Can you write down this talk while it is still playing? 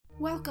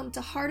Welcome to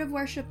Heart of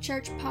Worship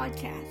Church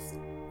Podcast.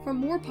 For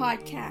more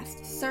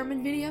podcasts,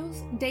 sermon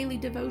videos, daily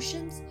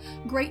devotions,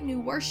 great new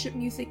worship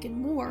music,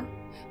 and more,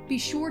 be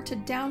sure to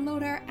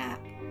download our app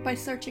by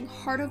searching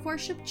Heart of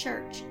Worship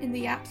Church in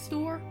the App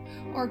Store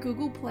or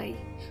Google Play,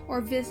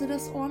 or visit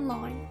us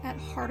online at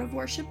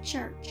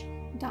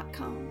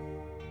heartofworshipchurch.com.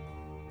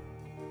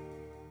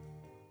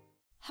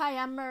 Hi,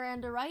 I'm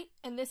Miranda Wright,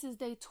 and this is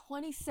day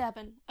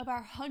 27 of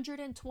our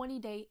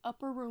 120-day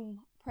Upper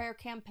Room prayer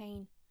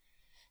campaign.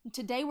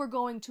 Today we're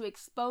going to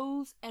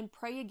expose and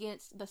pray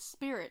against the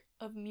spirit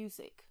of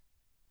music.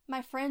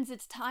 My friends,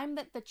 it's time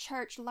that the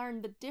church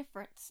learned the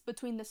difference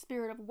between the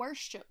spirit of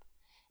worship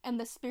and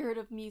the spirit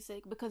of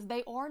music, because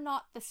they are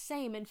not the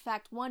same. In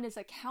fact, one is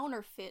a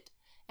counterfeit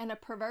and a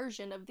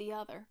perversion of the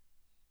other.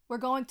 We're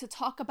going to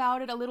talk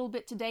about it a little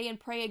bit today and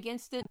pray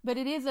against it, but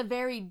it is a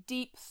very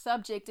deep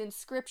subject in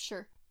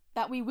Scripture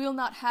that we will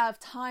not have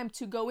time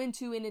to go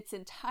into in its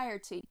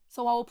entirety.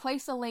 So I will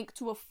place a link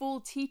to a full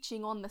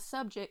teaching on the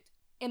subject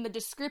in the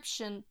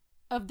description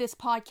of this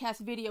podcast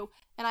video,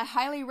 and I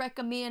highly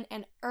recommend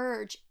and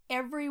urge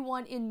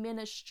everyone in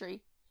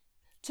ministry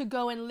to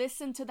go and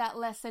listen to that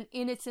lesson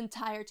in its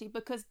entirety,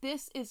 because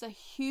this is a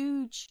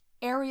huge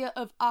area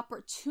of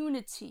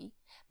opportunity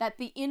that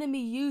the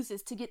enemy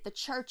uses to get the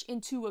church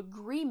into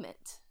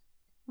agreement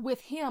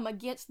with him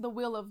against the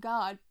will of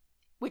God,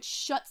 which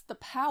shuts the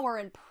power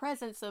and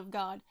presence of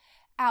God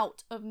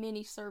out of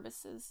many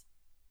services.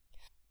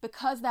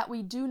 Because that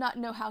we do not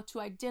know how to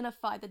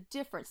identify the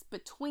difference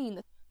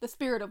between the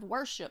spirit of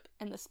worship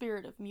and the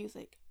spirit of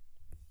music.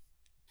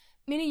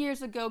 Many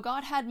years ago,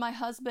 God had my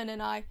husband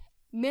and I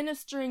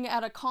ministering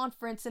at a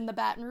conference in the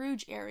Baton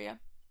Rouge area,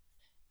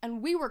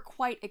 and we were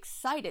quite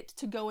excited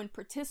to go and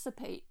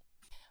participate.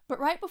 But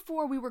right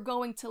before we were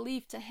going to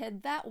leave to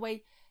head that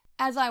way,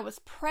 as I was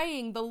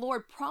praying, the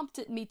Lord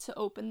prompted me to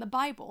open the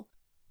Bible,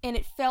 and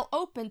it fell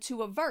open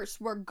to a verse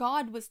where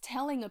God was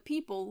telling a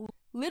people,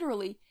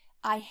 literally,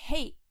 I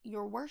hate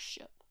your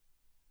worship.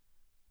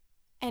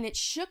 And it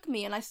shook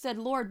me, and I said,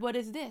 Lord, what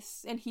is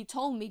this? And he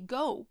told me,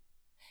 go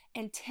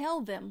and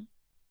tell them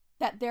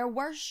that their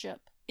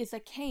worship is a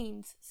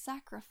Cain's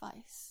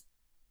sacrifice.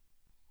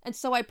 And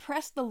so I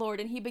pressed the Lord,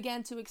 and he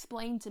began to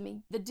explain to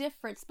me the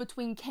difference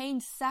between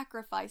Cain's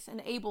sacrifice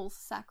and Abel's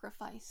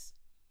sacrifice.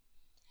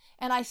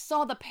 And I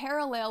saw the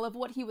parallel of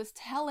what he was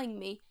telling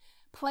me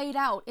played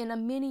out in a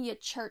many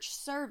church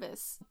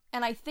service.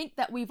 And I think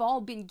that we've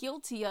all been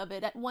guilty of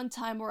it at one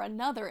time or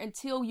another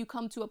until you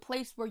come to a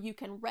place where you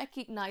can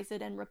recognize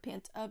it and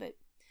repent of it.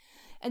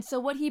 And so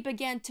what he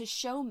began to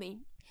show me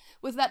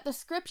was that the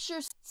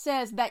scripture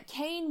says that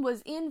Cain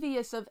was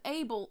envious of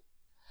Abel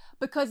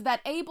because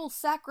that Abel's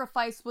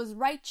sacrifice was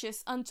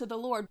righteous unto the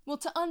Lord. Well,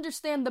 to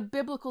understand the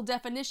biblical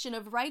definition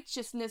of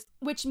righteousness,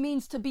 which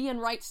means to be in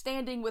right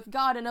standing with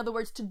God, in other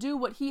words, to do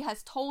what he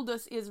has told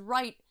us is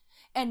right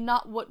and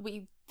not what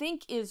we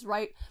think is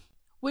right,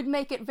 would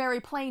make it very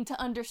plain to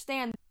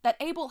understand that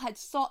Abel had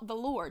sought the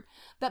Lord,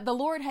 that the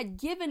Lord had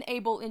given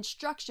Abel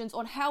instructions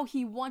on how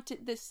he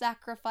wanted this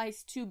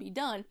sacrifice to be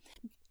done.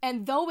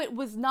 And though it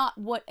was not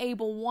what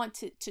Abel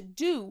wanted to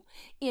do,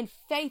 in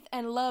faith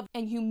and love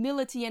and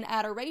humility and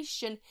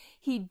adoration,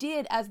 he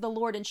did as the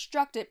Lord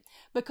instructed,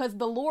 because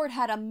the Lord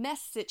had a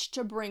message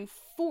to bring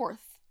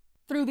forth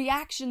through the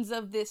actions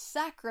of this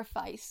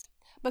sacrifice.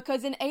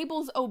 Because in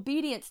Abel's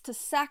obedience to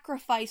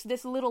sacrifice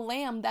this little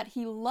lamb that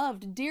he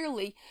loved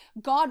dearly,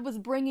 God was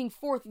bringing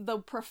forth the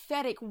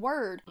prophetic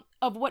word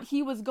of what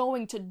he was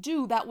going to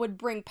do that would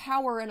bring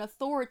power and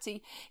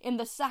authority in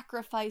the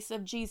sacrifice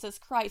of Jesus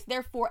Christ.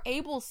 Therefore,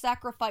 Abel's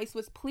sacrifice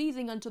was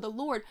pleasing unto the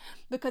Lord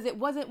because it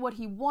wasn't what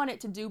he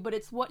wanted to do, but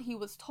it's what he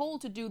was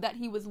told to do, that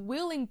he was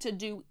willing to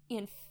do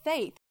in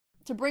faith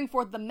to bring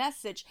forth the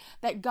message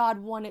that God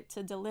wanted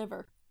to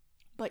deliver.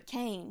 But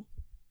Cain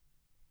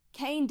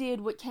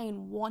did what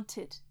Cain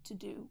wanted to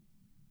do.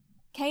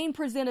 Cain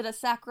presented a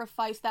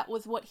sacrifice that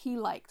was what he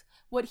liked,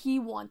 what he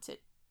wanted,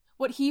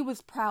 what he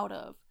was proud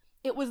of.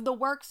 It was the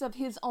works of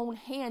his own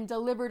hand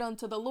delivered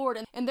unto the Lord,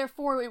 and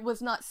therefore it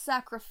was not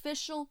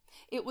sacrificial,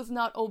 it was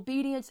not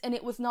obedience, and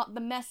it was not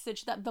the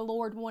message that the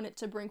Lord wanted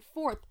to bring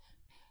forth.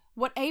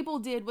 What Abel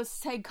did was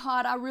say,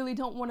 God, I really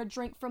don't want to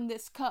drink from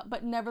this cup,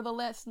 but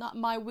nevertheless, not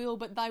my will,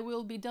 but thy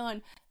will be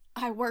done.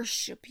 I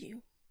worship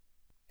you.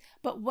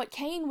 But what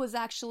Cain was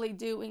actually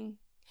doing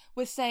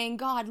was saying,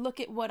 God,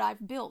 look at what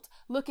I've built.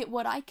 Look at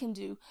what I can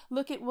do.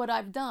 Look at what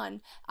I've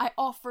done. I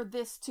offer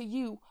this to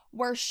you.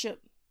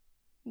 Worship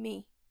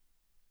me.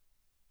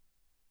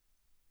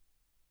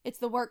 It's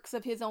the works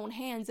of his own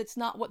hands. It's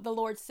not what the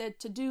Lord said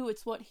to do.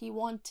 It's what he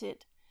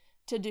wanted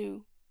to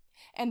do.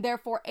 And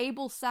therefore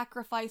Abel's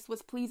sacrifice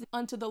was pleasing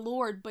unto the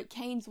Lord, but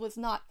Cain's was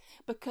not,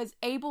 because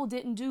Abel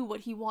didn't do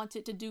what he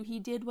wanted to do. He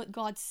did what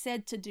God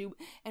said to do,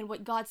 and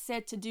what God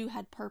said to do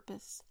had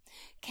purpose.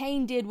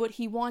 Cain did what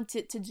he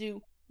wanted to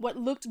do, what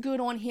looked good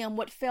on him,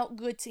 what felt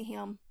good to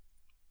him,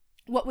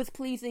 what was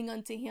pleasing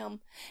unto him.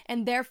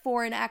 And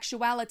therefore, in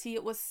actuality,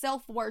 it was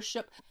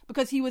self-worship,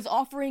 because he was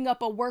offering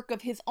up a work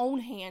of his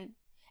own hand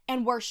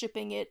and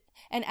worshiping it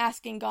and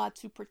asking God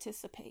to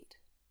participate.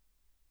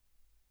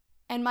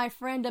 And my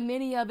friend,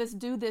 many of us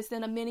do this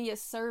in many a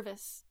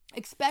service,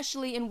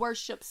 especially in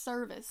worship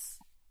service.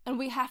 And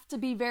we have to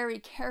be very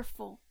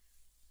careful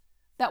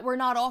that we're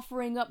not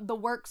offering up the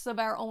works of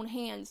our own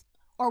hands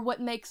or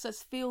what makes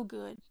us feel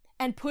good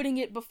and putting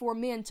it before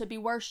men to be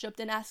worshiped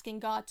and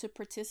asking God to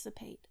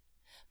participate.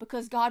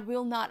 Because God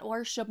will not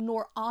worship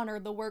nor honor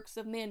the works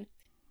of men.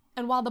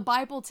 And while the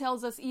Bible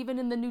tells us even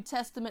in the New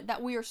Testament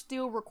that we are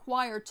still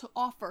required to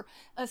offer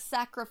a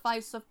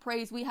sacrifice of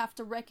praise, we have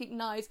to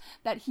recognize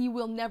that He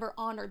will never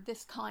honor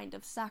this kind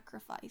of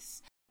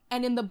sacrifice.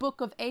 And in the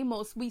book of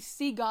Amos, we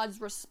see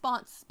God's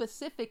response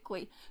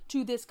specifically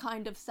to this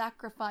kind of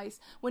sacrifice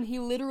when He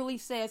literally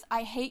says,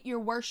 I hate your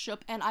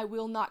worship and I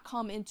will not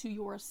come into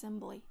your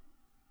assembly.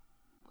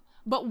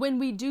 But when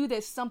we do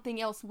this, something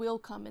else will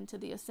come into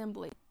the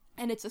assembly,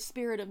 and it's a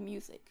spirit of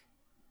music.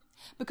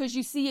 Because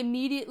you see,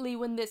 immediately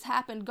when this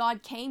happened,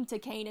 God came to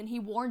Cain and He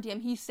warned him.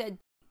 He said,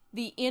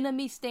 the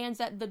enemy stands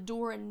at the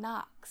door and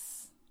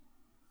knocks.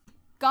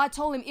 God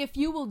told him, if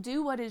you will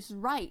do what is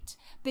right,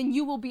 then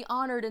you will be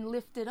honored and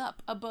lifted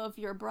up above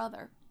your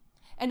brother.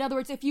 In other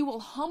words, if you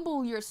will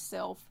humble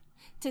yourself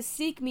to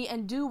seek me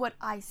and do what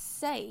I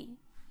say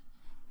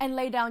and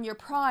lay down your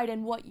pride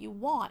and what you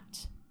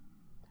want,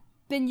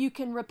 then you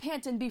can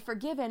repent and be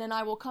forgiven and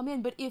I will come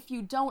in. But if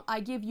you don't,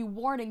 I give you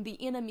warning,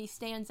 the enemy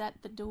stands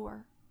at the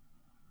door.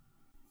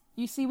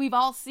 You see, we've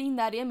all seen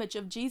that image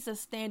of Jesus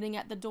standing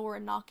at the door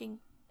and knocking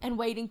and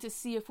waiting to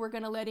see if we're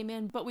going to let Him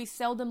in. But we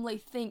seldomly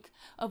think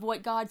of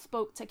what God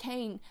spoke to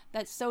Cain,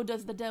 that so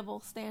does the devil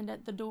stand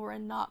at the door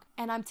and knock.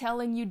 And I'm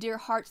telling you, dear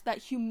hearts, that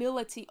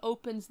humility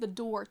opens the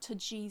door to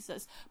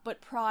Jesus,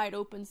 but pride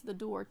opens the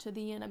door to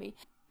the enemy.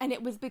 And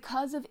it was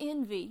because of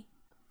envy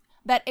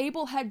that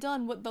Abel had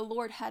done what the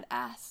Lord had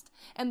asked.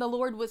 And the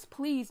Lord was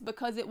pleased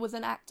because it was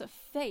an act of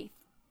faith.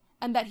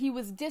 And that He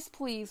was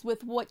displeased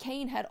with what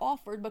Cain had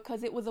offered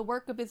because it was a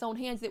work of his own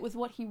hands. It was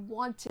what he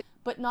wanted,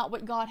 but not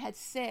what God had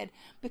said,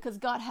 because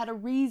God had a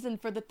reason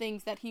for the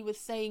things that He was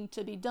saying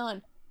to be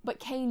done. But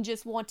Cain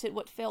just wanted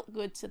what felt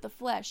good to the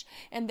flesh,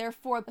 and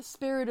therefore the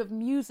spirit of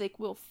music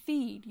will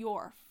feed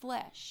your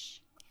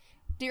flesh.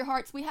 Dear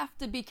hearts, we have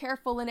to be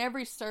careful in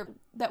every service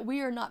that we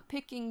are not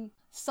picking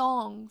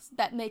songs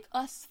that make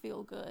us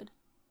feel good,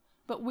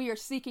 but we are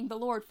seeking the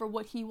Lord for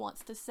what He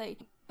wants to say.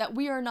 That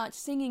we are not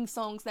singing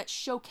songs that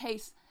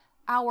showcase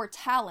our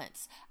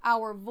talents,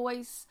 our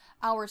voice,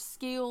 our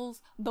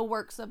skills, the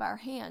works of our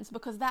hands,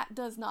 because that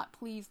does not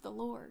please the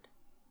Lord.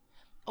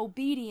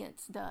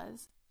 Obedience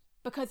does,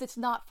 because it's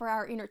not for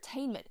our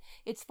entertainment.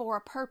 It's for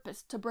a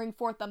purpose, to bring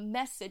forth a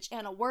message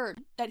and a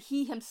word that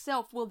He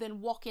Himself will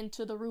then walk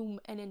into the room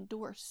and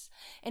endorse.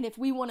 And if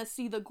we want to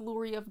see the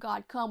glory of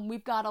God come,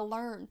 we've got to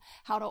learn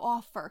how to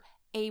offer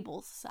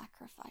Abel's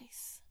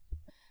sacrifice.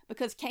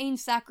 Because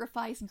Cain's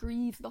sacrifice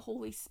grieves the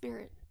Holy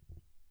Spirit.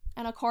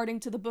 And according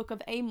to the book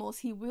of Amos,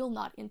 he will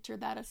not enter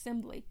that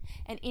assembly.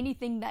 And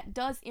anything that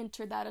does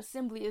enter that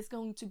assembly is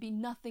going to be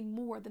nothing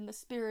more than the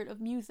spirit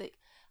of music,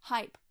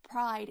 hype,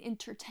 pride,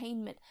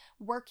 entertainment,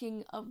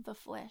 working of the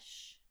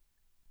flesh.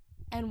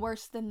 And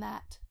worse than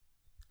that,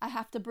 I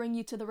have to bring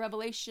you to the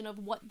revelation of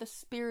what the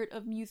spirit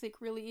of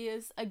music really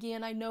is.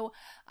 Again, I know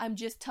I'm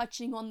just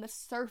touching on the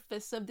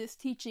surface of this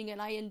teaching,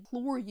 and I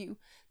implore you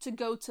to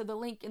go to the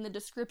link in the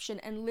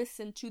description and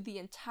listen to the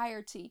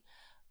entirety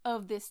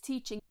of this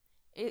teaching,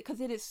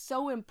 because it is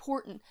so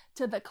important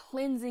to the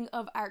cleansing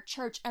of our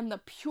church and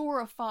the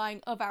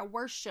purifying of our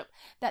worship,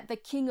 that the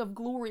King of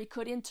Glory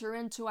could enter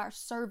into our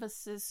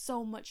services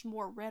so much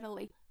more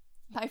readily.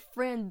 My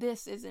friend,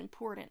 this is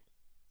important.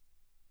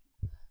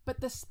 But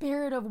the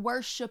spirit of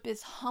worship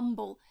is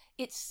humble.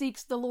 It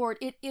seeks the Lord.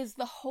 It is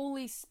the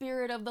Holy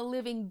Spirit of the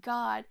living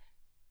God,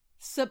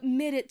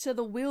 submitted to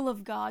the will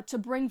of God to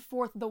bring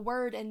forth the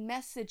word and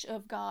message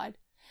of God,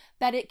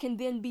 that it can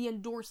then be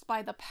endorsed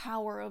by the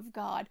power of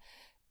God.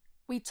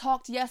 We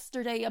talked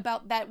yesterday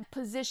about that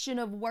position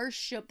of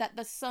worship that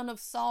the son of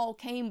Saul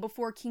came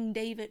before King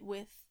David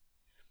with.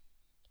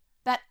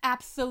 That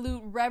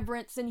absolute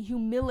reverence and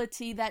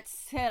humility that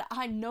said,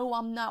 I know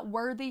I'm not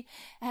worthy,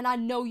 and I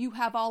know you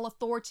have all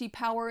authority,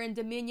 power, and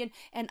dominion,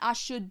 and I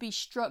should be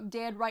struck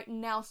dead right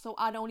now, so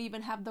I don't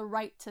even have the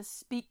right to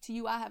speak to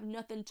you. I have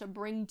nothing to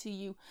bring to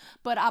you,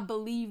 but I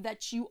believe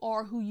that you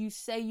are who you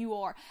say you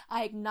are.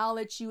 I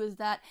acknowledge you as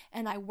that,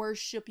 and I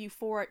worship you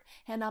for it,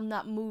 and I'm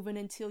not moving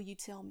until you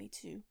tell me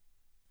to.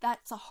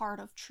 That's a heart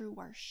of true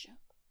worship.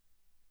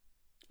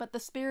 But the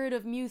spirit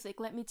of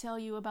music, let me tell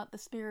you about the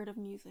spirit of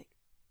music.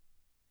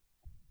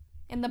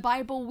 In the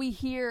Bible, we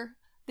hear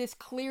this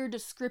clear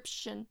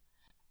description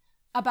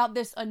about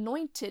this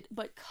anointed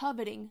but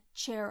coveting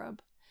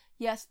cherub.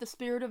 Yes, the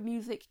spirit of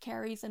music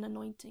carries an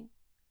anointing,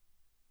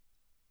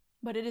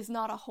 but it is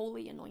not a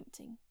holy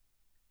anointing.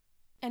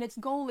 And its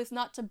goal is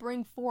not to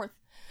bring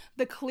forth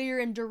the clear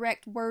and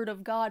direct word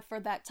of God for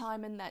that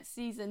time and that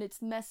season.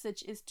 Its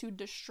message is to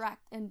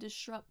distract and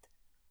disrupt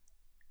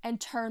and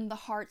turn the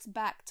hearts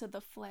back to the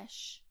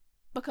flesh.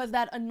 Because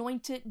that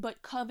anointed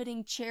but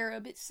coveting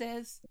cherub, it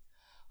says,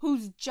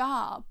 whose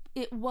job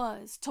it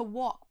was to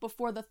walk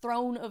before the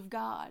throne of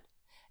God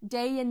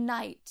day and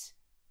night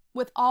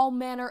with all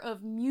manner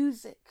of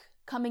music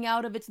coming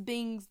out of its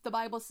beings. The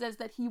Bible says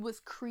that he was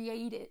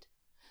created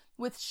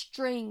with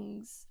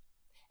strings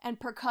and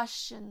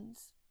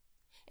percussions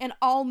and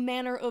all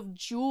manner of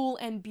jewel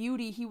and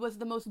beauty. He was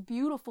the most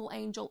beautiful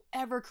angel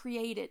ever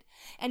created,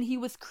 and he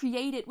was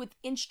created with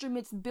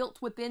instruments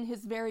built within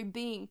his very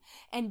being.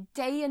 And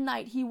day and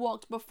night he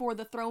walked before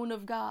the throne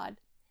of God,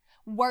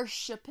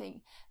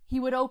 worshiping. He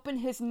would open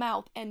his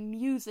mouth and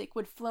music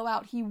would flow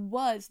out. He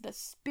was the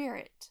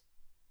spirit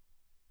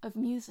of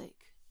music.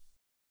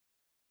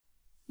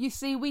 You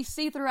see, we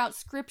see throughout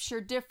Scripture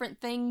different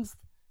things.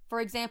 For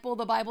example,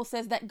 the Bible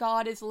says that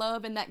God is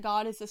love and that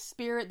God is a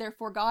spirit.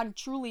 Therefore, God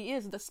truly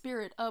is the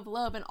spirit of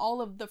love, and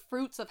all of the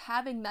fruits of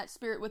having that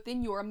spirit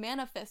within you are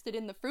manifested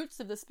in the fruits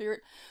of the Spirit,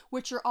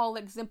 which are all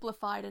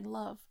exemplified in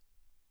love.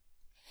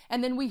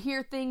 And then we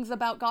hear things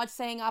about God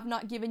saying, I've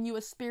not given you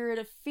a spirit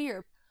of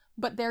fear,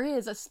 but there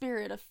is a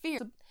spirit of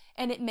fear,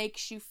 and it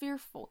makes you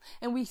fearful.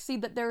 And we see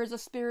that there is a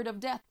spirit of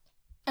death,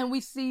 and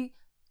we see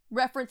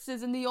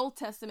references in the Old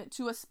Testament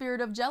to a spirit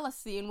of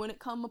jealousy, and when it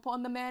come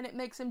upon the man, it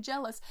makes him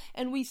jealous.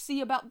 And we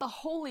see about the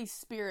Holy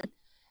Spirit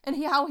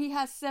and how he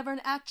has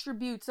 7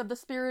 attributes of the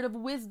spirit of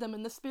wisdom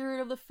and the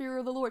spirit of the fear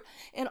of the Lord,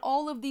 and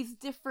all of these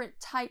different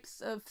types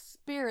of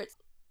spirits.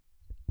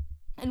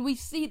 And we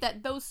see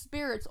that those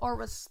spirits are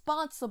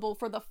responsible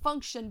for the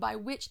function by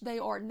which they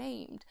are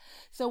named.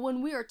 So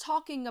when we are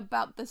talking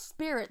about the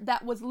spirit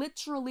that was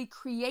literally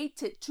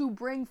created to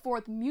bring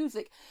forth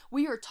music,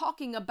 we are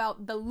talking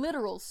about the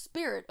literal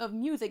spirit of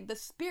music, the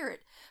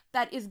spirit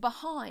that is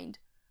behind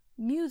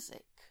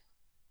music.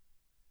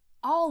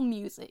 All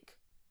music,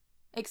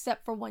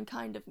 except for one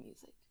kind of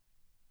music.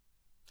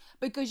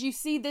 Because you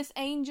see, this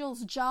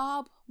angel's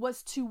job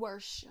was to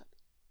worship.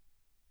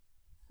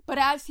 But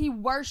as he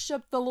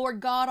worshiped the Lord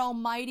God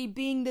Almighty,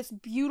 being this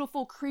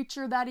beautiful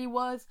creature that he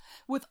was,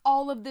 with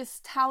all of this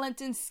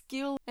talent and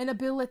skill and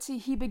ability,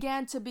 he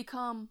began to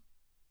become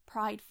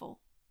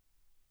prideful.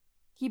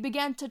 He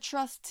began to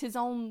trust his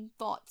own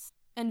thoughts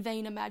and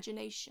vain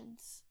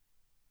imaginations.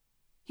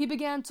 He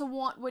began to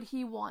want what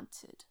he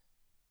wanted.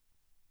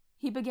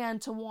 He began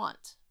to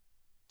want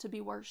to be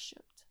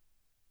worshipped.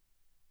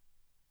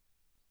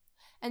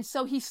 And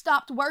so he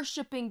stopped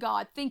worshiping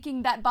God,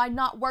 thinking that by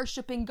not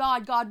worshiping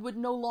God, God would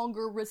no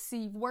longer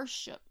receive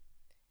worship.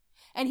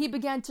 And he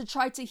began to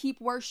try to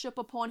heap worship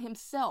upon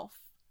himself.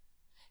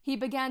 He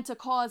began to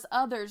cause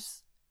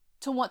others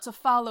to want to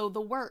follow the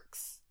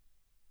works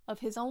of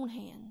his own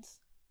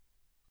hands.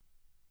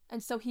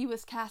 And so he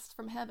was cast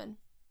from heaven.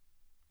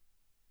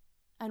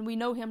 And we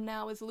know him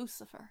now as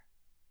Lucifer.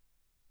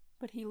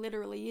 But he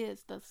literally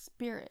is the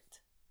spirit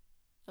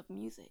of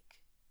music.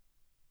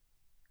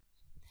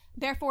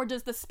 Therefore,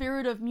 does the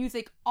spirit of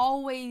music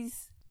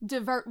always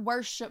divert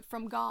worship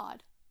from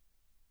God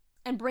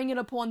and bring it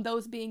upon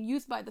those being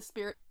used by the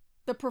Spirit,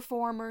 the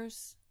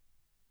performers,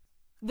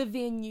 the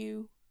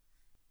venue,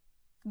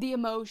 the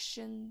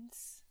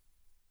emotions,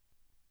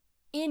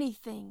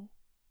 anything,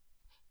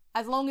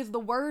 as long as the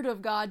word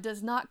of God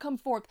does not come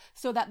forth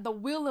so that the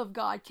will of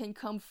God can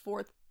come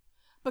forth,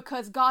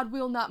 because God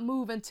will not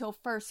move until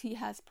first he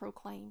has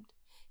proclaimed.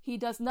 He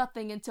does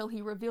nothing until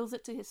he reveals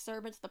it to his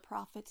servants, the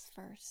prophets,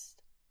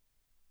 first.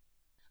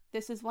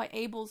 This is why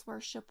Abel's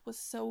worship was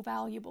so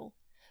valuable,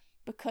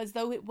 because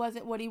though it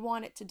wasn't what he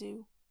wanted to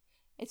do,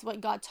 it's what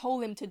God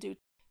told him to do,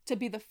 to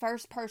be the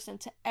first person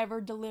to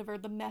ever deliver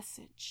the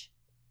message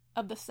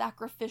of the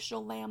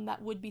sacrificial lamb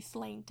that would be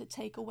slain to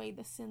take away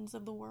the sins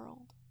of the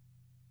world.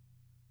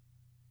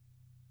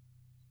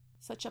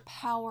 Such a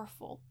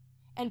powerful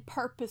and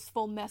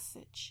purposeful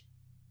message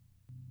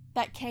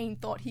that Cain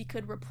thought he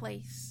could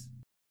replace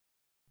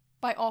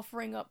by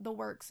offering up the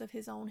works of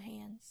his own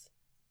hands.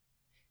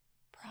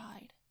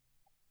 Pride.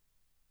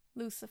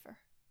 Lucifer,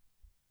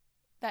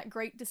 that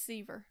great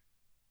deceiver,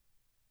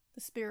 the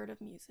spirit of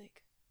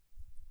music.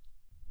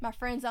 My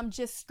friends, I'm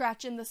just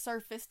scratching the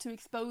surface to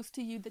expose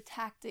to you the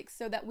tactics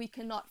so that we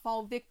cannot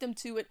fall victim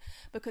to it,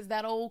 because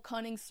that old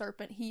cunning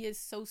serpent, he is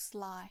so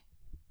sly.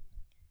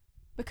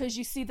 Because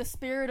you see, the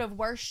spirit of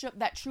worship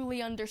that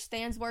truly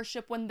understands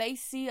worship, when they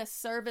see a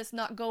service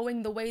not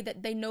going the way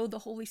that they know the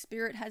Holy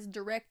Spirit has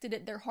directed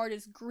it, their heart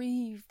is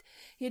grieved.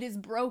 It is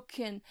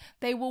broken.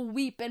 They will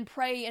weep and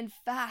pray and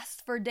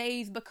fast for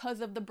days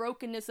because of the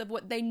brokenness of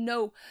what they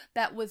know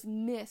that was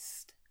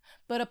missed.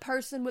 But a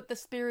person with the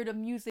spirit of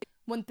music,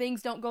 when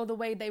things don't go the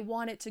way they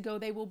want it to go,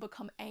 they will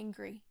become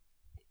angry.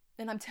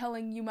 And I'm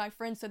telling you, my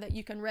friends, so that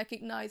you can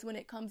recognize when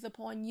it comes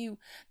upon you,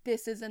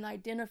 this is an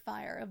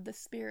identifier of the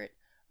spirit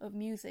of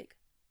music,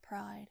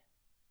 pride.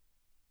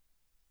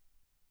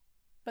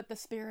 But the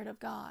Spirit of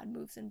God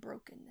moves in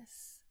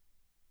brokenness.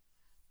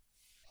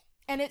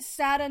 And it's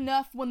sad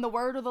enough when the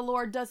word of the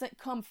Lord doesn't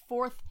come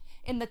forth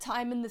in the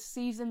time and the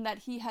season that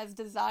he has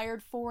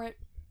desired for it.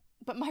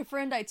 But my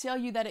friend, I tell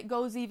you that it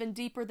goes even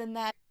deeper than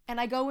that. And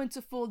I go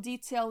into full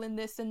detail in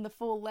this in the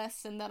full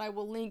lesson that I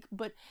will link.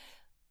 But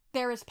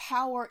There is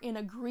power in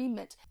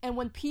agreement. And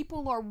when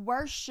people are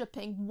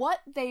worshiping what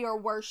they are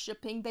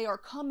worshiping, they are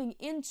coming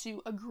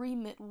into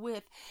agreement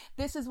with.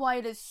 This is why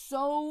it is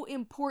so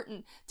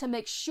important to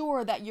make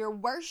sure that your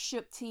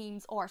worship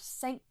teams are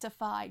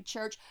sanctified,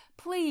 church.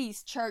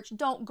 Please, church,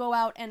 don't go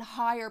out and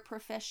hire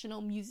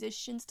professional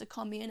musicians to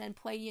come in and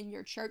play in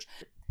your church.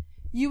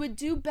 You would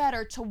do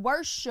better to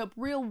worship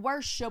real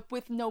worship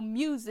with no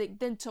music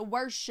than to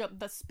worship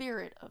the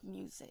spirit of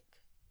music.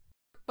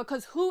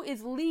 Because who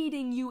is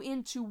leading you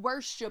into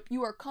worship,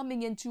 you are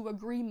coming into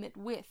agreement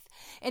with.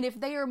 And if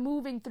they are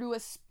moving through a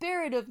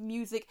spirit of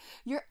music,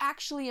 you're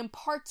actually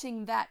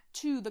imparting that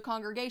to the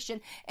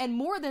congregation. And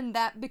more than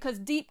that, because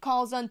deep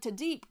calls unto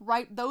deep,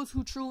 right? Those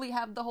who truly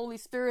have the Holy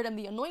Spirit and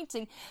the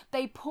anointing,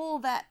 they pull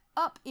that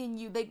up in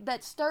you.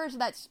 That stirs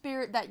that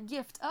spirit, that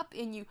gift up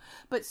in you.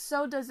 But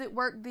so does it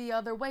work the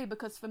other way,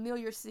 because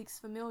familiar seeks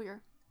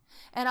familiar.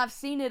 And I've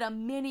seen it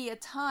many a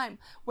time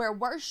where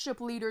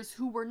worship leaders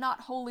who were not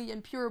holy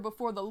and pure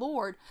before the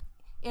Lord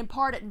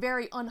imparted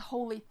very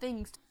unholy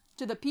things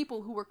to the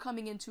people who were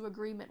coming into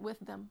agreement with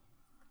them.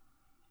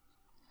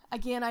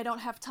 Again, I don't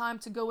have time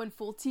to go in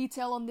full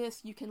detail on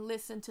this. You can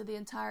listen to the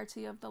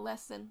entirety of the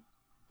lesson.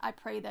 I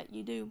pray that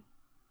you do.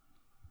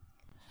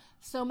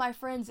 So, my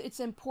friends, it's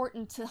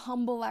important to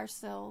humble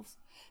ourselves,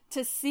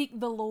 to seek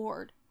the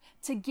Lord,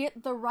 to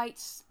get the right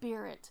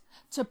spirit,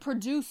 to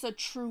produce a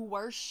true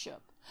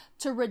worship,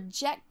 to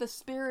reject the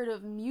spirit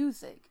of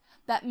music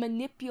that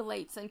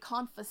manipulates and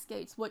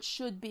confiscates what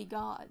should be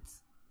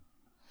God's,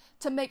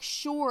 to make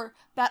sure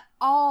that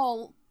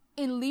all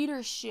in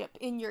leadership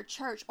in your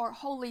church are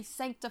wholly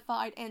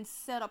sanctified and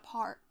set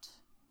apart,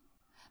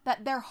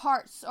 that their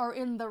hearts are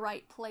in the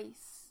right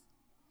place,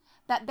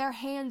 that their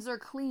hands are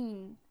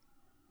clean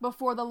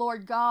before the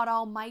Lord God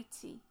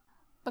Almighty.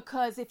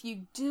 Because if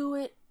you do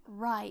it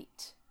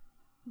right,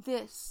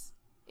 this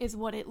is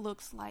what it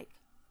looks like.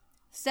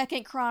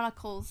 2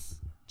 Chronicles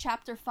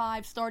chapter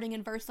 5, starting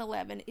in verse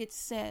 11, it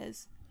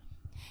says,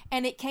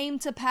 "And it came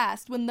to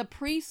pass, when the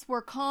priests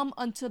were come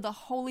unto the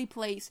holy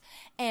place,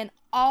 and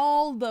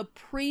all the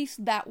priests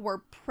that were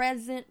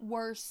present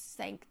were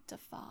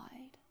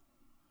sanctified,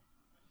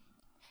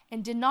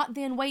 and did not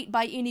then wait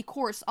by any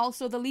course,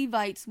 also the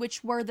Levites,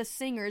 which were the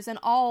singers, and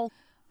all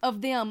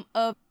of them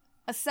of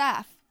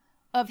Asaph,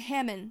 of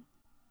Heman,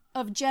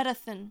 of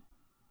Jeduthun,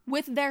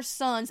 with their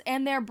sons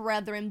and their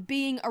brethren,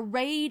 being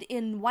arrayed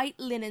in white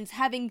linens,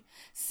 having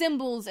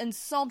cymbals and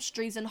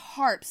psalteries and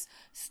harps,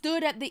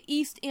 stood at the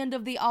east end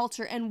of the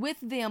altar, and with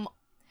them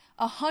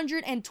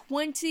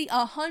 120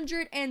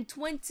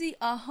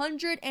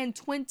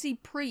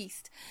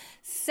 priests,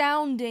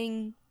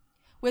 sounding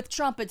with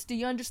trumpets." Do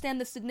you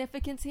understand the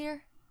significance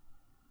here?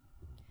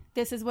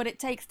 This is what it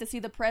takes to see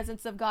the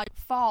presence of God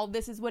fall.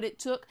 This is what it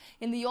took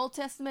in the Old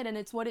Testament, and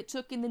it's what it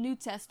took in the New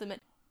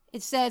Testament.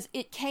 It says,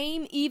 "It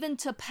came even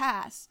to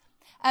pass,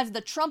 as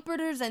the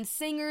trumpeters and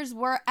singers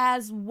were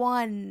as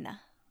one,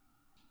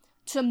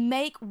 to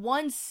make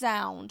one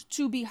sound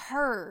to be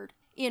heard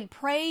in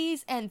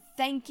praise and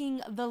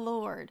thanking the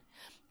Lord.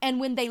 And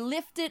when they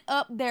lifted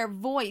up their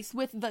voice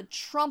with the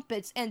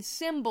trumpets and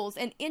cymbals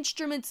and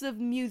instruments of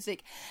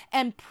music,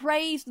 and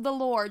praised the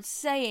Lord,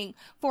 saying,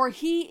 For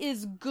he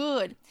is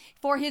good,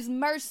 for his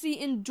mercy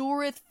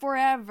endureth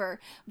forever,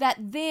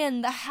 that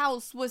then the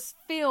house was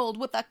filled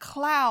with a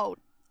cloud,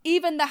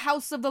 even the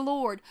house of the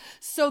Lord,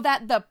 so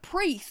that the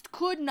priest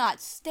could not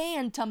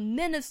stand to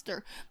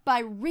minister by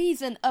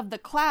reason of the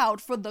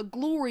cloud, for the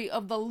glory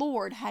of the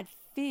Lord had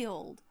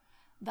filled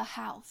the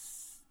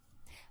house."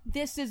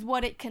 This is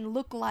what it can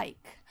look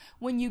like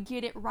when you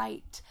get it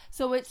right.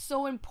 So it's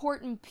so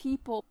important,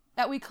 people,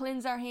 that we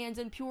cleanse our hands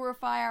and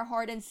purify our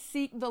heart and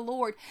seek the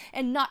Lord,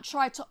 and not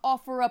try to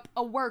offer up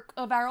a work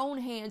of our own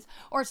hands,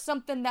 or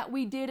something that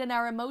we did in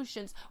our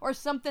emotions, or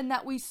something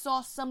that we saw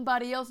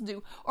somebody else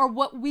do, or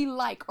what we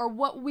like, or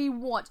what we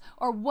want,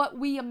 or what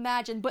we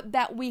imagine, but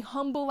that we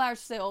humble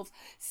ourselves,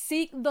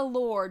 seek the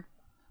Lord,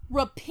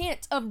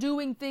 repent of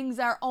doing things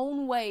our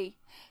own way,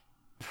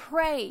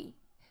 pray,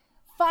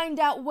 find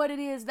out what it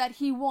is that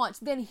he wants,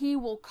 then he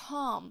will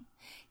come.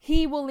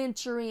 He will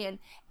enter in,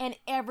 and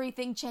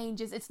everything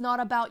changes. It's not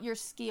about your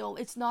skill.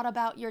 It's not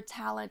about your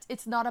talent.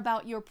 It's not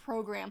about your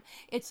program.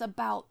 It's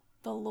about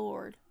the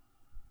Lord.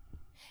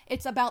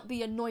 It's about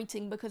the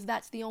anointing, because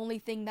that's the only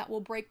thing that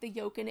will break the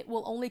yoke, and it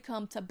will only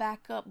come to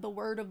back up the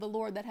word of the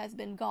Lord that has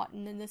been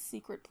gotten in this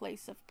secret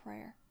place of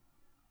prayer.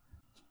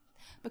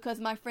 Because,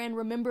 my friend,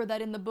 remember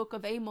that in the book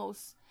of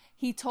Amos,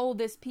 he told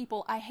this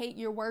people, "I hate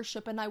your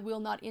worship, and I will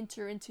not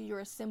enter into your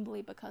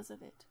assembly because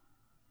of it."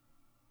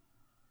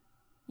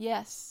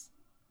 Yes,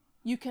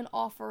 you can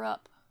offer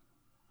up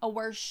a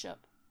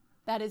worship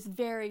that is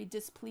very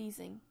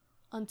displeasing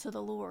unto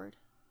the Lord.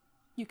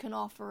 You can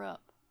offer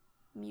up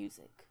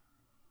music.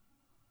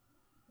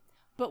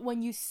 But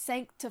when you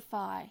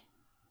sanctify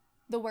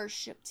the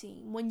worship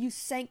team, when you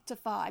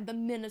sanctify the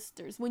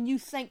ministers, when you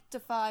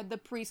sanctify the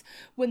priests,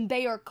 when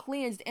they are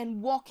cleansed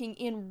and walking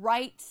in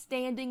right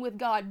standing with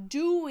God,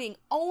 doing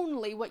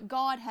only what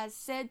God has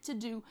said to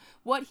do,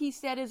 what he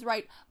said is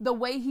right, the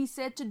way he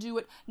said to do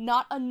it,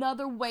 not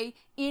another way.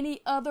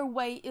 Any other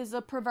way is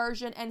a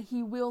perversion, and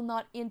he will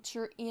not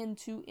enter in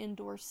to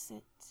endorse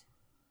it.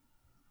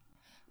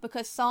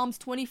 Because Psalms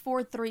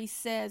 24:3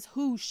 says,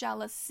 "Who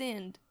shall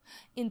ascend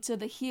into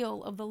the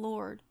hill of the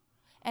Lord?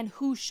 And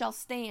who shall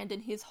stand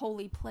in his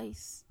holy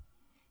place?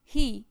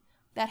 He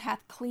that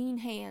hath clean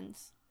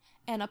hands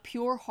and a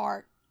pure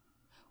heart,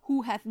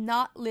 who hath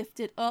not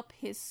lifted up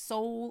his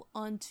soul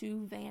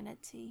unto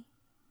vanity."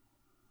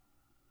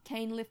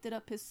 Cain lifted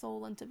up his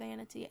soul unto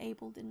vanity.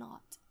 Abel did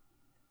not.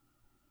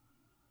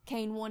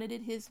 Cain wanted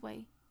it his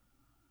way.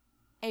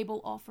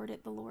 Abel offered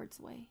it the Lord's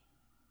way.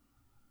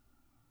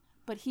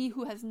 But he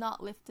who has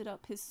not lifted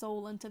up his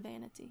soul unto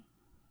vanity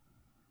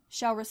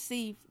shall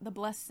receive the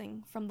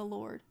blessing from the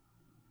Lord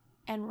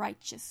and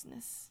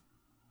righteousness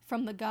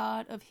from the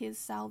God of his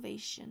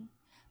salvation.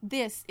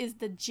 This is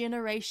the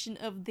generation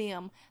of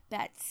them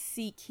that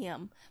seek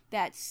him,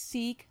 that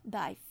seek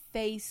thy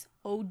face,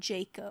 O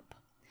Jacob.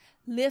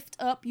 Lift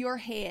up your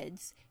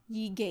heads,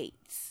 ye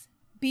gates.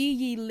 Be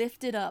ye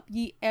lifted up,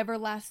 ye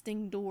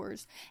everlasting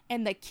doors,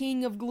 and the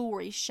King of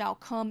glory shall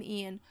come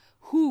in.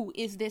 Who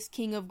is this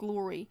King of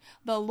glory?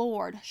 The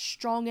Lord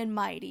strong and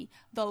mighty,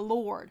 the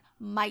Lord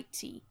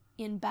mighty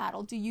in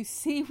battle. Do you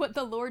see what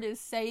the Lord is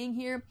saying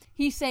here?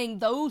 He's saying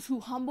those who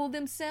humble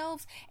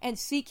themselves and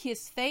seek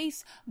his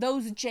face,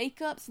 those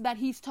Jacobs that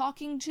he's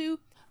talking to,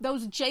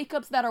 those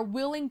Jacobs that are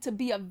willing to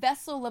be a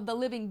vessel of the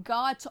living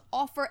God to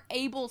offer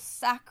Abel's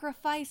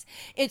sacrifice,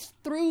 it's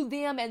through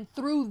them and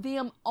through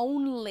them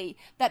only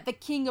that the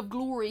King of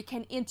glory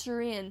can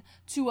enter in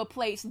to a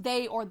place.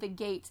 They are the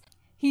gates.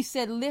 He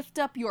said, "Lift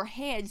up your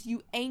heads,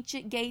 you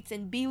ancient gates,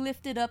 and be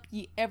lifted up,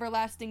 ye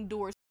everlasting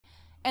doors,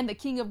 and the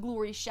King of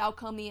glory shall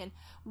come in."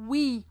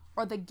 We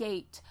are the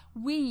gate.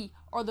 We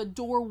are the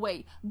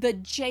doorway, the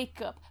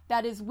Jacob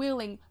that is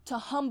willing to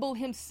humble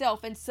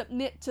himself and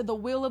submit to the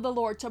will of the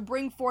Lord, to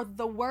bring forth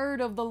the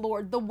word of the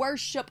Lord, the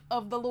worship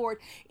of the Lord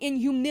in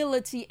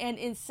humility and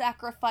in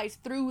sacrifice.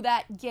 Through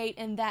that gate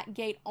and that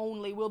gate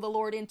only will the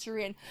Lord enter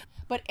in.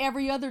 But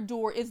every other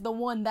door is the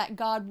one that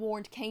God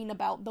warned Cain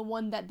about, the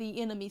one that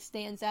the enemy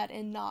stands at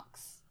and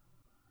knocks,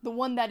 the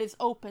one that is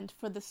opened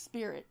for the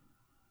spirit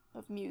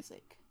of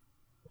music.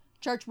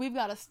 Church, we've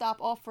got to stop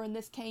offering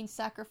this Cain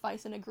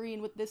sacrifice and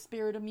agreeing with this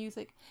spirit of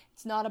music.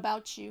 It's not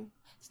about you.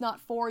 It's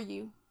not for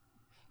you.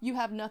 You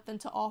have nothing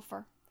to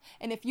offer.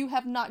 And if you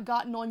have not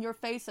gotten on your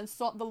face and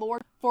sought the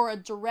Lord for a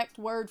direct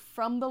word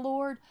from the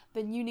Lord,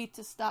 then you need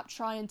to stop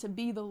trying to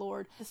be the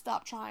Lord, to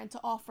stop trying to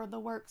offer the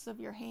works of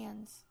your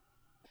hands,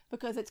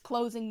 because it's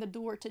closing the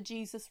door to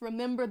Jesus.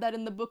 Remember that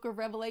in the book of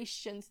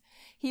Revelations,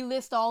 he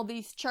lists all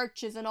these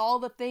churches and all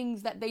the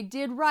things that they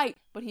did right,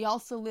 but he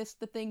also lists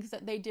the things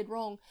that they did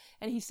wrong.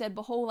 And he said,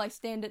 "Behold, I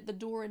stand at the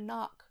door and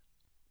knock."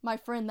 My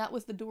friend, that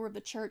was the door of the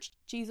church.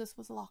 Jesus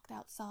was locked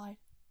outside.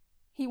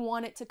 He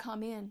wanted to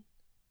come in,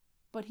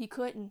 but he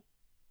couldn't,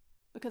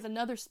 because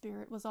another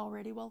spirit was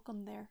already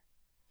welcome there,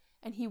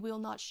 and he will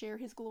not share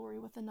his glory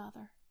with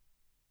another.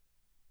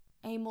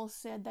 Amos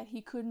said that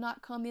he could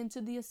not come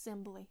into the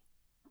assembly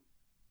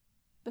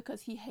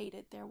because he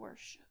hated their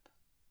worship.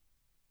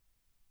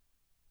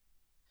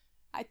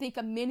 I think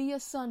a many a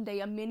Sunday,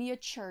 a many a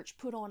church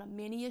put on a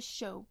many a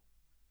show,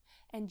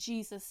 and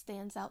Jesus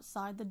stands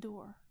outside the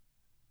door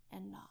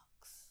and knocks.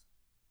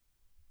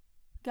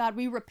 God,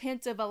 we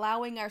repent of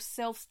allowing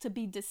ourselves to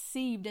be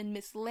deceived and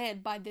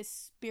misled by this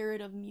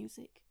spirit of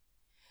music.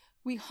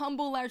 We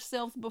humble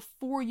ourselves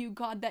before you,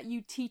 God, that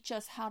you teach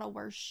us how to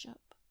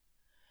worship.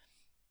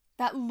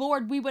 That,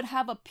 Lord, we would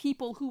have a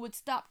people who would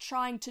stop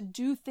trying to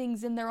do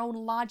things in their own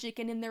logic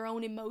and in their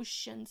own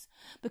emotions,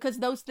 because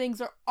those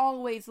things are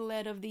always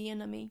led of the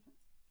enemy.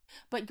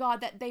 But God,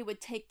 that they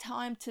would take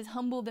time to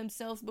humble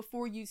themselves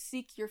before you,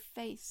 seek your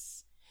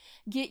face,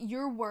 get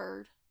your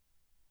word,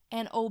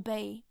 and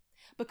obey.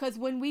 Because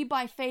when we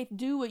by faith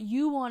do what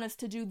you want us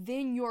to do,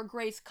 then your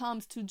grace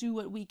comes to do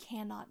what we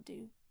cannot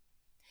do.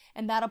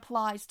 And that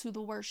applies to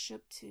the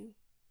worship too.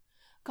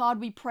 God,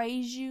 we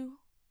praise you.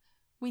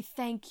 We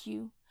thank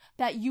you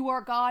that you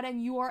are God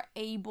and you are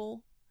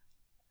able.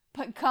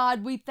 But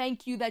God, we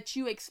thank you that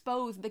you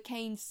exposed the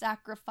Cain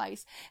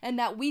sacrifice, and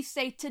that we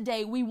say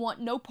today we want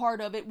no part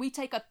of it. We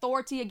take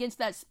authority against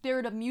that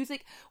spirit of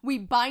music. We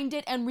bind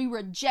it and we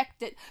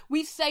reject it.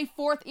 We say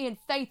forth in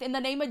faith in the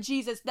name of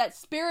Jesus, that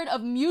spirit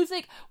of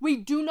music, we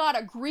do not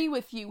agree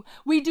with you.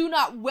 We do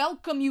not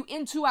welcome you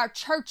into our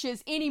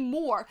churches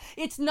anymore.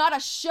 It's not a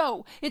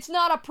show. It's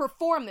not a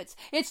performance.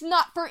 It's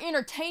not for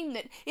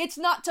entertainment. It's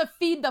not to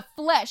feed the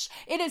flesh.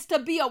 It is to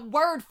be a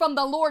word from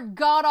the Lord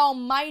God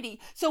Almighty.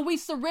 So we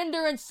surrender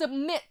surrender and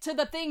submit to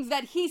the things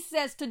that He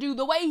says to do,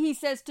 the way He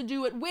says to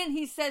do it, when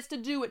He says to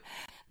do it,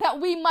 that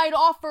we might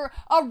offer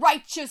a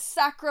righteous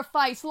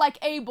sacrifice like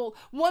Abel,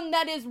 one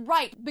that is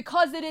right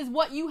because it is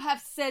what You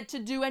have said to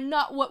do and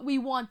not what we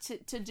want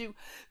it to do.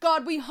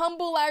 God, we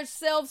humble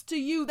ourselves to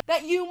You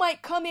that You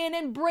might come in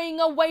and bring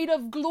a weight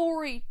of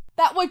glory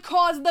that would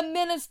cause the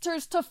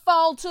ministers to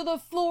fall to the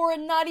floor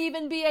and not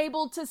even be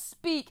able to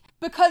speak,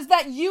 because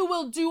that You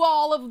will do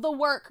all of the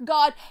work.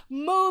 God,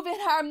 move in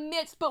our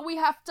midst, but we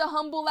have to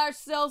humble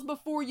ourselves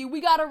before You.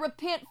 We got to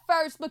repent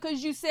first,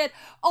 because You said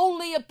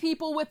only a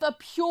people with a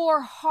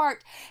pure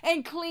heart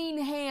and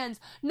clean hands,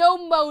 no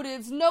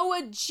motives, no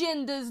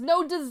agendas,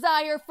 no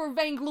desire for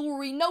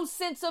vainglory, no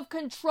sense of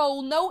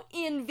control, no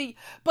envy,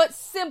 but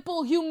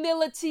simple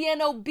humility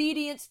and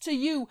obedience to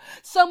You.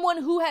 Someone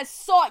who has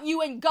sought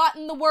You and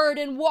gotten the word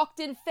and walked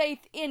in faith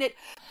in it.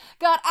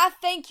 God, I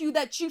thank You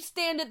that You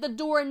stand at the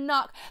door and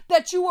knock,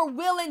 that You are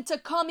willing to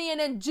come in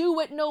and do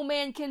what no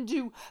man can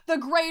do, the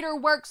greater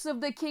works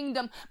of the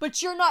kingdom.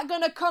 But You're not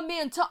going to come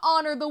in to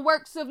honor the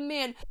works of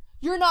men.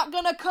 You're not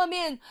going to come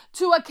in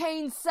to a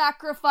Cain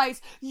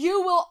sacrifice.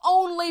 You will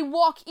only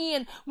walk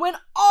in when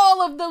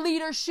all of the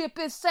leadership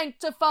is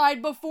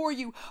sanctified before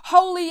You,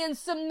 holy and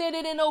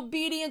submitted in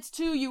obedience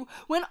to You,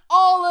 when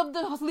all of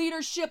the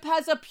leadership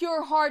has a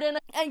pure heart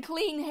and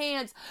clean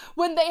hands,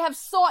 when they have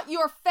sought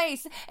Your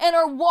face and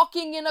are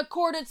walking in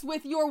accordance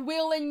with Your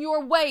will and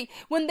Your way,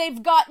 when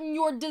they've gotten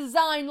Your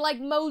design like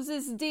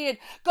Moses did.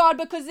 God,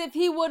 because if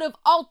he would have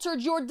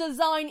altered Your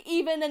design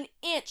even an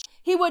inch,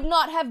 he would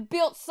not have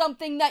built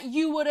something that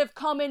You would have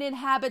come and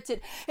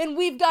inhabited. And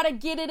we've got to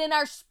get it in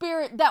our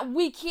spirit that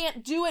we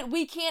can't do it,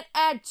 we can't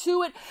add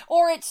to it,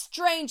 or it's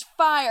strange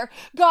fire.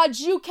 God,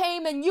 You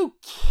came and You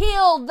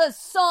killed the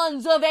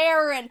sons of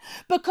Aaron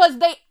because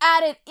they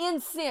added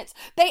incense,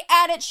 they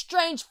added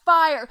strange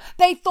fire.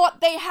 They thought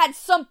they had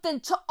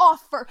something to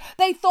offer.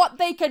 They thought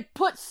they could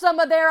put some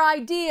of their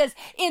ideas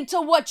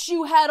into what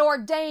You had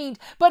ordained,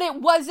 but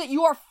it wasn't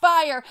Your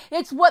fire.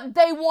 It's what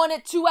they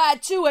wanted to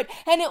add to it,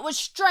 and it was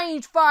strange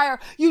fire.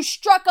 You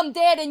struck them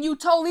dead, and You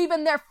told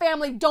even their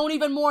family, don't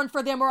even mourn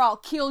for them or I'll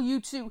kill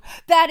you too.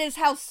 That is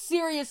how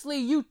seriously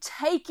You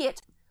take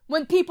it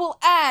when people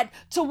add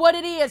to what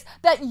it is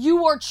that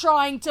You are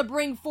trying to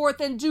bring forth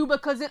and do,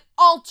 because it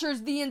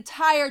alters the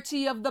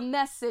entirety of the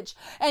message,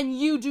 and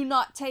You do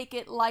not take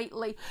it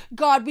lightly.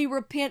 God, we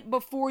repent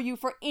before You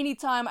for any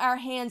time our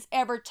hands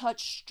ever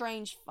touch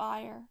strange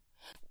fire,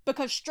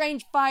 because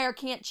strange fire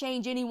can't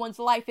change anyone's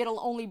life. It'll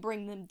only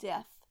bring them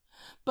death.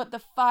 But the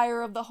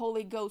fire of the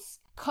Holy Ghost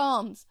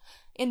comes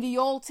in the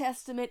Old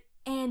Testament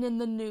and in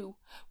the New,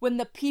 when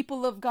the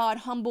people of God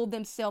humbled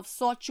themselves,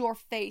 sought Your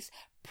face,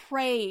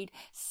 prayed,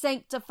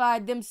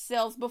 sanctified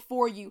themselves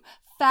before You,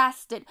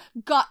 fasted,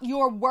 got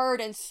Your word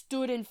and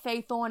stood in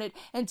faith on it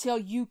until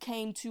You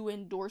came to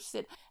endorse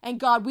it. And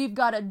God, we've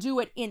got to do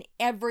it in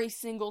every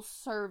single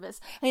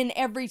service, in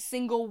every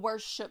single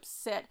worship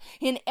set,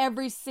 in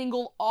every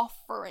single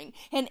offering,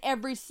 in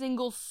every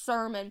single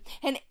sermon,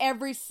 in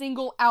every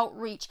single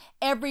outreach.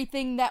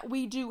 Everything that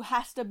we do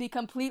has to be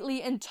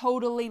completely and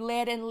totally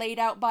led and laid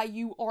out by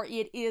You, or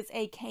it is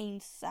a Cain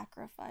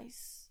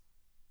sacrifice.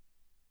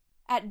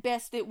 At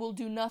best, it will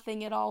do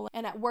nothing at all,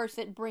 and at worst,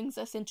 it brings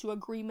us into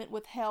agreement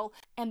with hell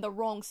and the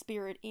wrong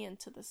spirit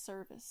into the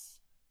service.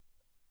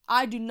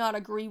 I do not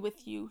agree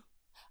with You.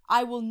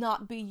 I will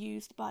not be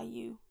used by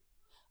You,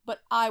 but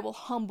I will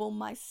humble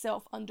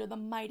myself under the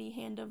mighty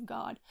hand of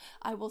God.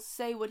 I will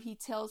say what He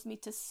tells me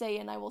to say,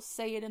 and I will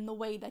say it in the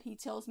way that He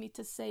tells me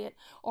to say it,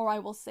 or I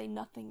will say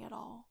nothing at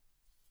all.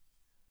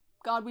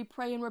 God, we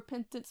pray in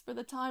repentance for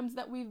the times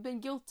that we've been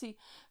guilty.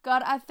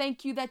 God, I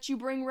thank You that You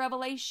bring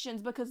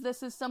revelations, because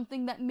this is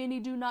something that many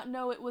do not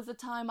know. It was a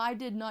time I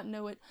did not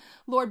know it,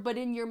 Lord, but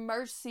in Your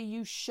mercy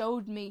You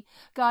showed me,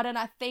 God, and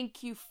I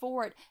thank You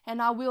for it,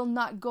 and I will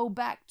not go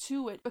back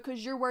to it,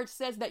 because Your word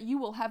says that You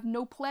will have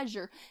no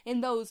pleasure in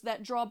those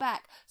that draw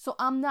back. So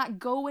I'm not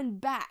going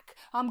back.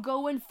 I'm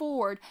going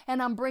forward,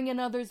 and I'm bringing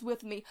others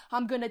with me.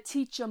 I'm going to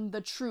teach them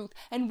the truth,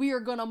 and we are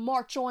going to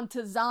march on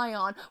to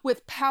Zion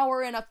with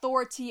power and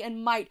authority and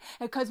might,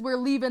 because we're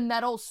leaving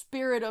that old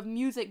spirit of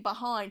music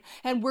behind,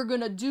 and we're going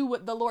to do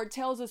what the Lord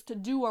tells us to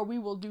do, or we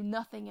will do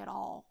nothing at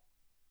all.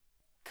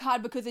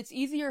 God, because it's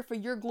easier for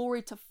Your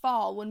glory to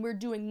fall when we're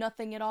doing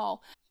nothing at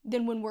all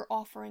than when we're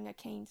offering a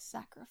Cain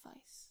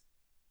sacrifice.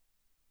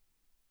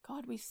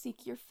 God, we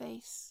seek Your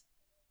face.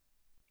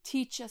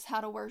 Teach us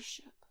how to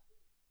worship.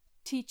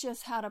 Teach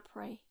us how to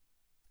pray.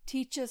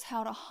 Teach us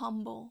how to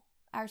humble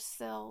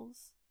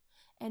ourselves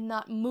and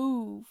not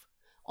move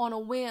on a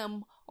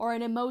whim or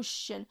an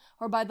emotion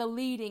or by the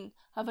leading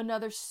of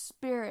another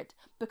spirit,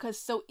 because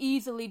so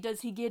easily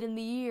does he get in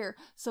the ear.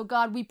 So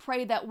God, we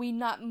pray that we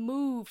not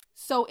move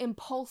so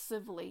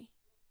impulsively,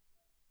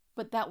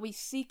 but that we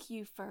seek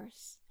You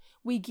first.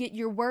 We get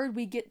Your word,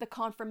 we get the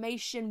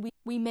confirmation,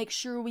 we make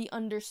sure we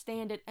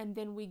understand it, and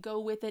then we go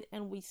with it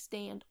and we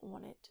stand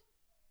on it.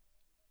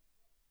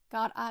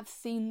 God, I've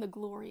seen the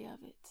glory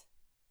of it.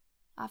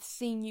 I've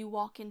seen You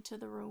walk into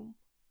the room,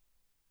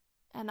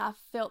 and I've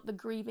felt the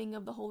grieving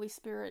of the Holy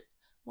Spirit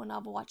when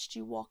I've watched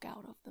you walk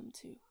out of them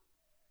too.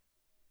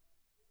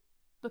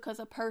 Because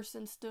a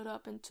person stood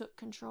up and took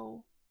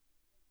control.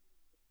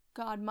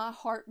 God, my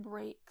heart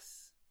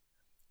breaks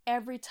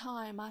every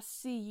time I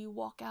see you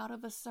walk out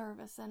of a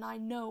service, and I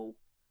know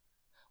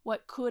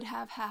what could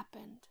have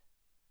happened,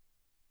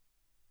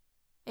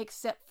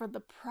 except for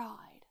the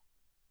pride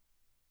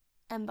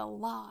and the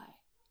lie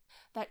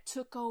that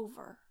took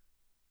over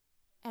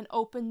and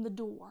opened the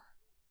door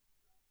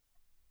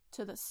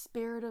to the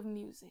spirit of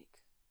music.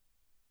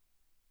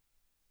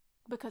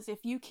 Because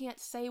if you can't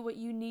say what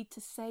you need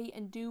to say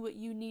and do what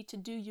you need to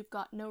do, you've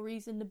got no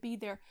reason to be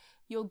there.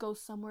 You'll go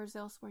somewhere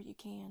else where you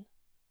can.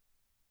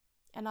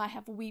 And I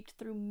have wept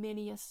through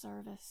many a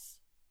service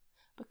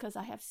because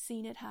I have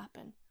seen it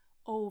happen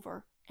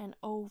over and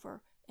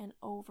over and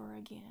over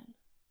again.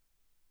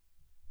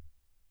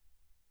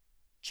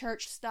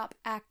 Church, stop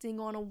acting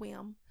on a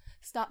whim.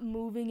 Stop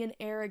moving in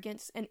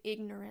arrogance and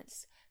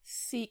ignorance.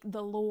 Seek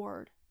the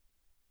Lord.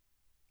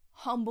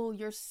 Humble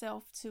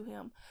yourself to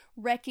Him.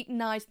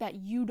 Recognize that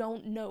you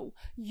don't know.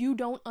 You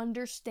don't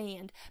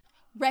understand.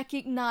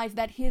 Recognize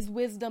that His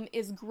wisdom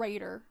is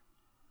greater.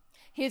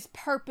 His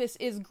purpose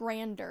is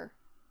grander.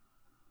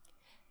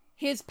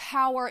 His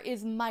power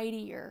is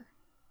mightier.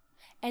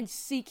 And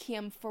seek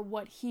Him for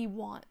what He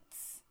wants.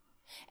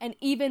 And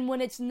even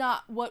when it's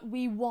not what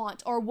we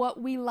want or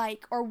what we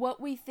like or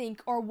what we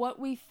think or what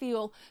we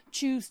feel,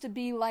 choose to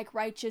be like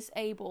righteous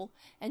Abel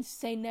and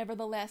say,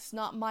 nevertheless,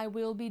 not my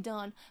will be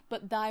done,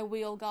 but thy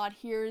will, God.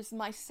 Here is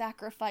my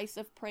sacrifice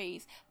of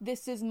praise.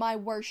 This is my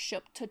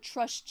worship, to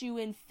trust you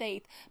in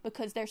faith,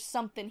 because there's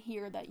something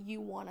here that you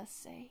want to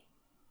say.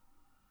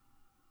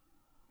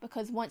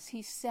 Because once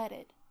He said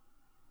it,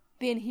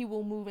 then He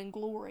will move in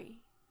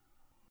glory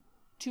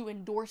to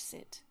endorse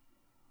it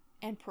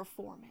and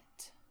perform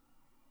it.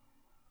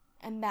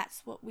 And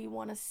that's what we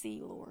want to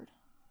see, Lord.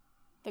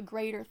 The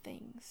greater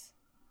things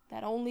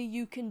that only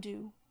you can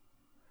do.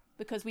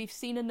 Because we've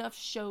seen enough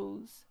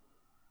shows.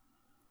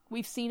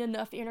 We've seen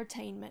enough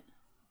entertainment.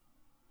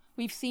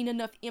 We've seen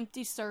enough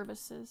empty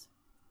services.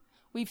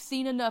 We've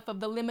seen enough of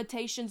the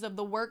limitations of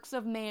the works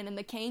of man and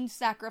the Cain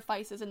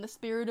sacrifices and the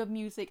spirit of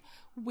music.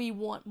 We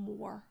want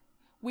more.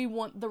 We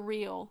want the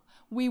real.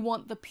 We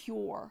want the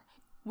pure.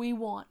 We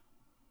want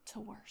to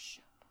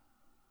worship.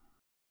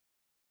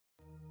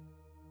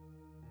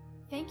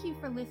 Thank you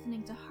for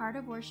listening to Heart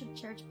of Worship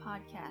Church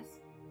podcast.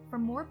 For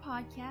more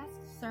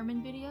podcasts,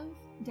 sermon videos,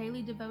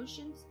 daily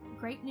devotions,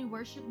 great new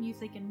worship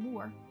music, and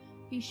more,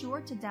 be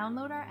sure to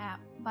download our app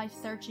by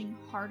searching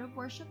Heart of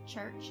Worship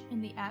Church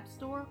in the App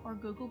Store or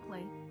Google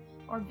Play,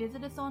 or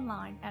visit us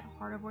online at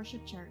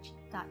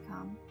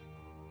heartofworshipchurch.com.